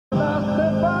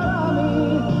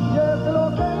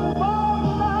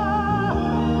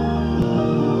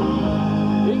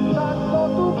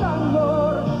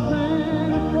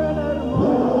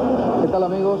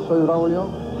Braulio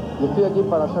y estoy aquí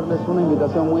para hacerles una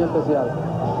invitación muy especial.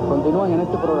 Continúen en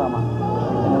este programa,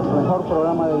 en el mejor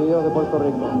programa de videos de Puerto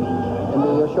Rico, el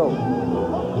Video Show.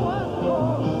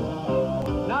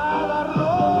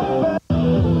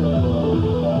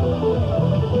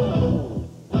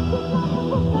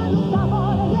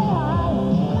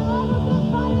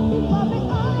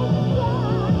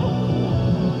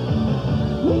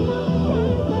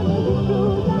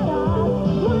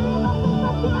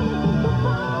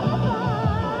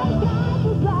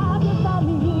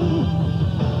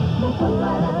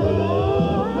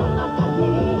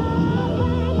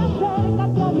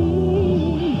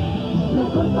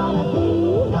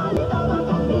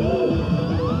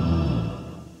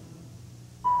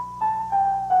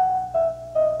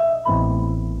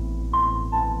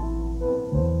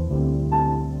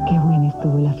 Qué buena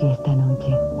estuvo la fiesta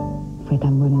anoche. Fue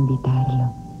tan bueno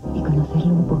invitarlo y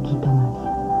conocerlo un poquito más.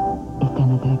 Es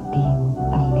tan atractivo,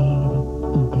 alegre,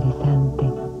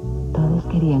 interesante. Todos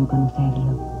querían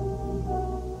conocerlo.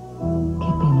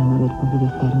 Qué pena no haber podido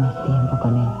estar más tiempo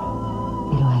con él.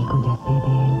 Pero algo ya sé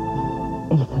de él.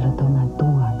 Él solo toma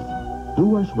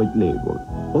Dewar White Label.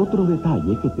 Otro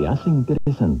detalle que te hace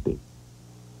interesante.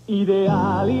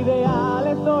 Ideal, ideal,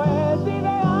 esto es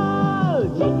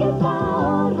ideal. Cheques,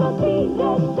 ahorros y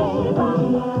reservas.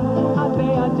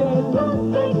 ATH No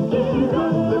te quedes.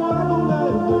 te pago un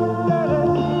alto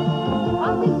interés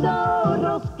A mis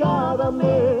ahorros cada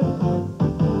mes.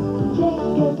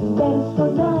 Cheques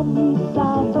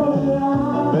personalizados.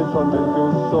 mensualmente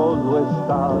un solo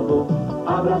estado.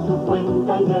 Abra su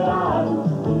cuenta ideal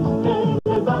en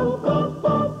el Banco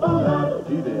Popular.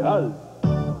 Ideal.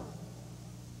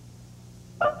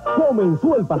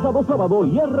 Comenzó el pasado sábado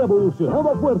y ha revolucionado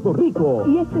a Puerto Rico.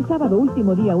 Y este sábado,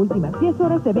 último día, últimas 10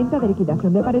 horas de venta de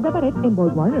liquidación de pared a pared en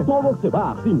Borg-Warner. Todo se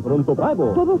va sin pronto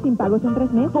pago. Todo sin pagos en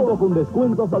 3 meses. Todo con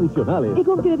descuentos adicionales. Y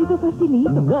con crédito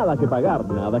facilito. Nada que pagar,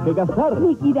 nada que gastar.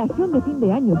 Liquidación de fin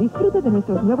de año. Disfrute de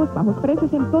nuestros nuevos bajos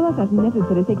precios en todas las líneas de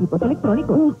 3 equipos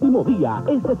electrónicos. Último día,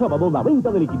 este sábado la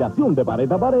venta de liquidación de pared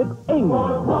a pared en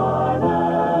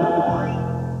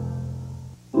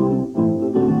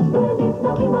Feliz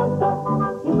Navi-Mazda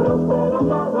y próspero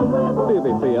cada nuevo. Te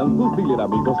desean tus dealer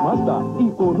amigos Mazda y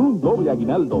con un doble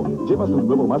aguinaldo. Llevas un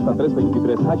nuevo Mazda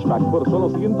 323 hatchback por solo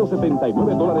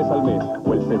 $179 al mes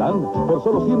o el sedán por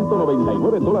solo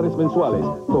 $199 mensuales.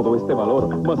 Todo este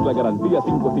valor, más la garantía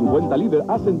 550 líder,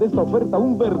 hacen de esta oferta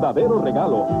un verdadero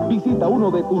regalo. Visita uno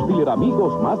de tus dealer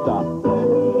amigos Mazda.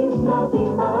 Feliz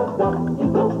Navi-Mazda y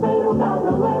próspero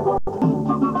cada nuevo.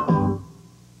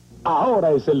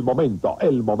 Ahora es el momento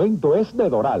es de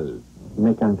Doral.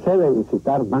 Me cansé de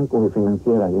visitar bancos y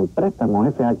financieras y el préstamo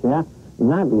FHA,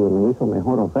 nadie me hizo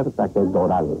mejor oferta que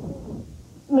Doral.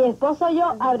 Mi esposo y yo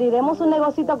abriremos un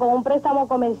negocito con un préstamo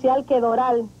comercial que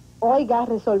Doral. Oiga,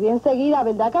 resolví enseguida,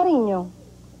 ¿verdad, cariño?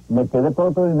 Me quedé por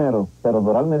otro dinero, pero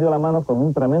Doral me dio la mano con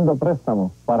un tremendo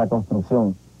préstamo para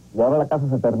construcción. Y ahora la casa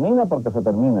se termina porque se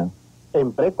termina.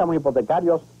 En préstamos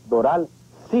hipotecarios, Doral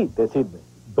sí te sirve.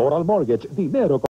 Doral Mortgage, dinero